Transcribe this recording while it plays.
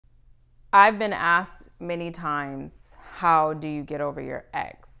I've been asked many times, how do you get over your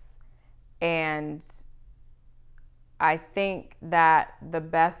ex? And I think that the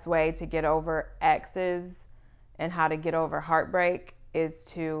best way to get over exes and how to get over heartbreak is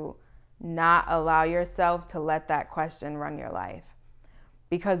to not allow yourself to let that question run your life.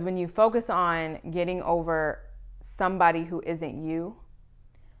 Because when you focus on getting over somebody who isn't you,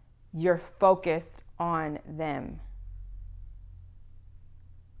 you're focused on them.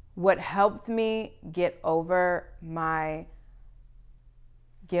 What helped me get over my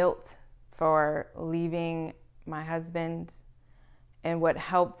guilt for leaving my husband, and what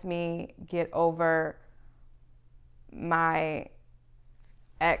helped me get over my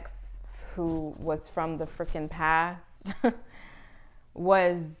ex who was from the freaking past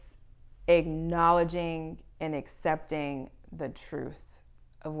was acknowledging and accepting the truth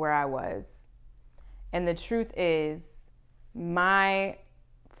of where I was. And the truth is, my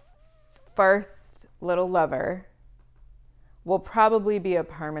first little lover will probably be a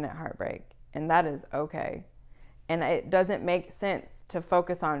permanent heartbreak, and that is okay. And it doesn't make sense to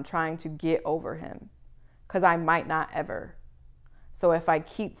focus on trying to get over him, because I might not ever. So if I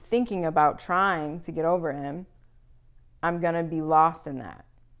keep thinking about trying to get over him, I'm going to be lost in that.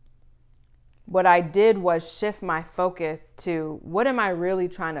 What I did was shift my focus to, what am I really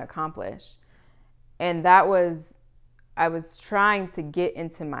trying to accomplish? And that was, I was trying to get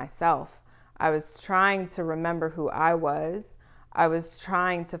into myself. I was trying to remember who I was. I was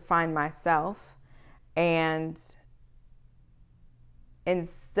trying to find myself. And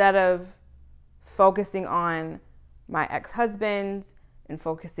instead of focusing on my ex-husband and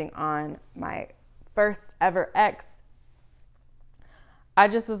focusing on my first ever ex, I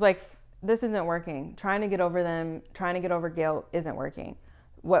just was like, this isn't working. Trying to get over them, trying to get over guilt isn't working.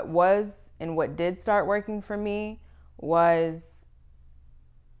 What was and what did start working for me was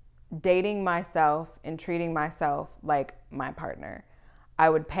dating myself and treating myself like my partner. I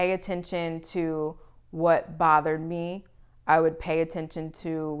would pay attention to what bothered me. I would pay attention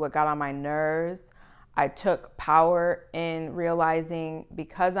to what got on my nerves. I took power in realizing,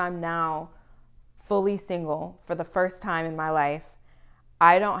 because I'm now fully single for the first time in my life,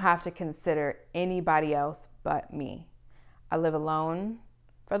 I don't have to consider anybody else but me. I live alone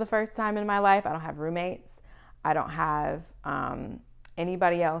for the first time in my life. I don't have roommates. I don't have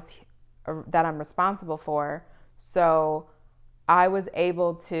anybody else that I'm responsible for. So I was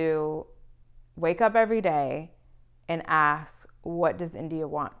able to wake up every day and ask, what does India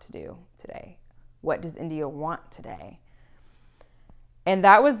want to do today? What does India want today? And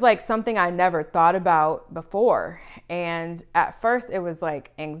that was like something I never thought about before. And at first it was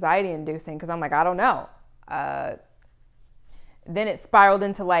like anxiety inducing, because I'm like, I don't know. Then it spiraled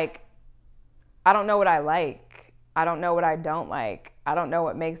into like, I don't know what I like. I don't know what I don't like. I don't know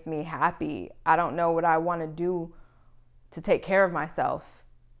what makes me happy. I don't know what I want to do to take care of myself.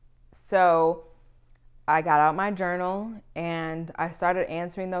 So I got out my journal and I started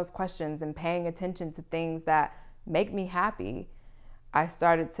answering those questions and paying attention to things that make me happy. I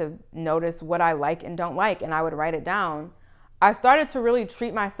started to notice what I like and don't like, and I would write it down. I started to really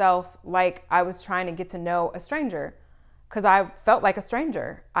treat myself like I was trying to get to know a stranger, because I felt like a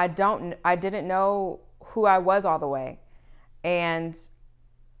stranger. I didn't know who I was all the way. And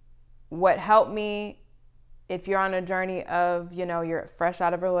what helped me, if you're on a journey of, you're fresh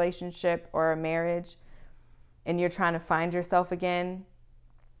out of a relationship or a marriage and you're trying to find yourself again,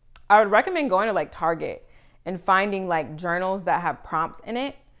 I would recommend going to like Target and finding like journals that have prompts in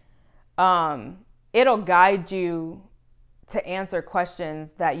it. It'll guide you to answer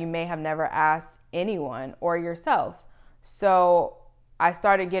questions that you may have never asked anyone or yourself. So I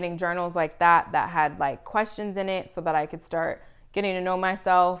started getting journals like that had like questions in it, so that I could start getting to know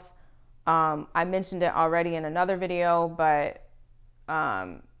myself. I mentioned it already in another video, but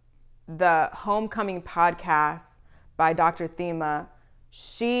the Homecoming podcast by Dr. Thema,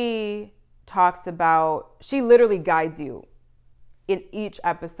 she literally guides you in each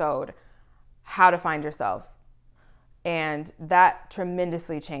episode how to find yourself. And that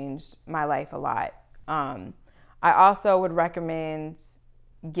tremendously changed my life a lot. I also would recommend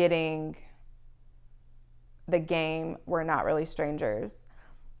getting the game We're Not Really Strangers,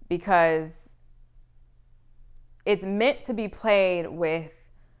 because it's meant to be played with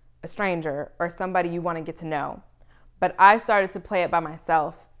a stranger or somebody you want to get to know. But I started to play it by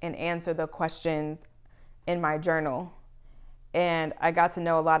myself and answer the questions in my journal. And I got to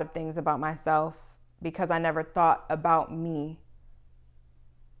know a lot of things about myself because I never thought about me.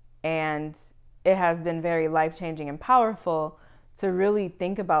 And it has been very life-changing and powerful to really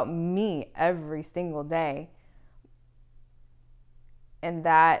think about me every single day. And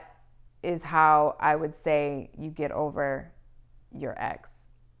that is how I would say you get over your ex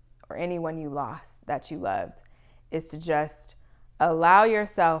or anyone you lost that you loved, is to just allow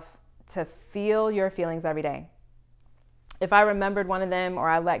yourself to feel your feelings every day. If I remembered one of them, or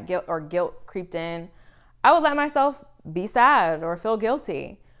I let guilt creeped in, I would let myself be sad or feel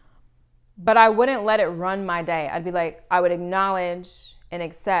guilty. But I wouldn't let it run my day. I'd be like, I would acknowledge and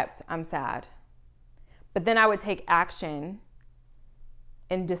accept I'm sad. But then I would take action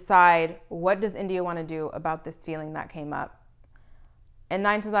and decide, what does India want to do about this feeling that came up? And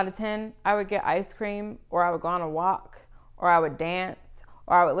 9 times out of 10, I would get ice cream, or I would go on a walk, or I would dance,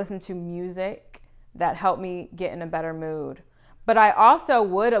 or I would listen to music that helped me get in a better mood. But I also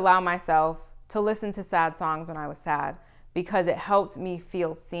would allow myself to listen to sad songs when I was sad, because it helped me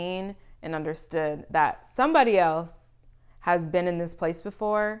feel seen and understood that somebody else has been in this place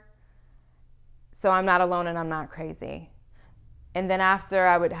before. So I'm not alone and I'm not crazy. And then after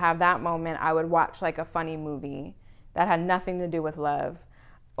I would have that moment, I would watch like a funny movie that had nothing to do with love.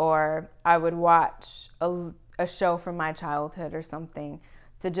 Or I would watch a show from my childhood or something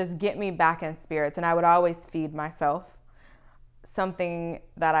to just get me back in spirits. And I would always feed myself something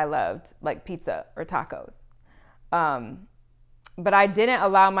that I loved, like pizza or tacos. But I didn't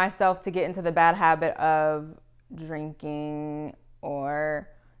allow myself to get into the bad habit of drinking or,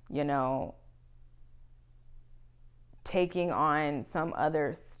 taking on some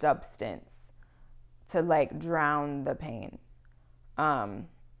other substance to like drown the pain.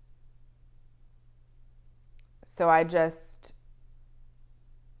 So I just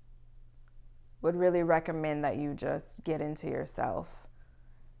would really recommend that you just get into yourself.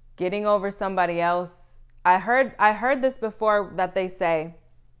 Getting over somebody else. I heard this before, that they say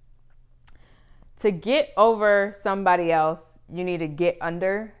to get over somebody else, you need to get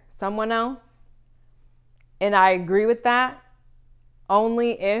under someone else. And I agree with that,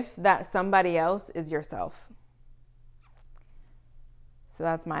 only if that somebody else is yourself. So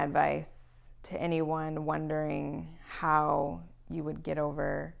that's my advice to anyone wondering how you would get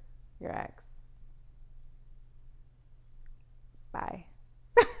over your ex.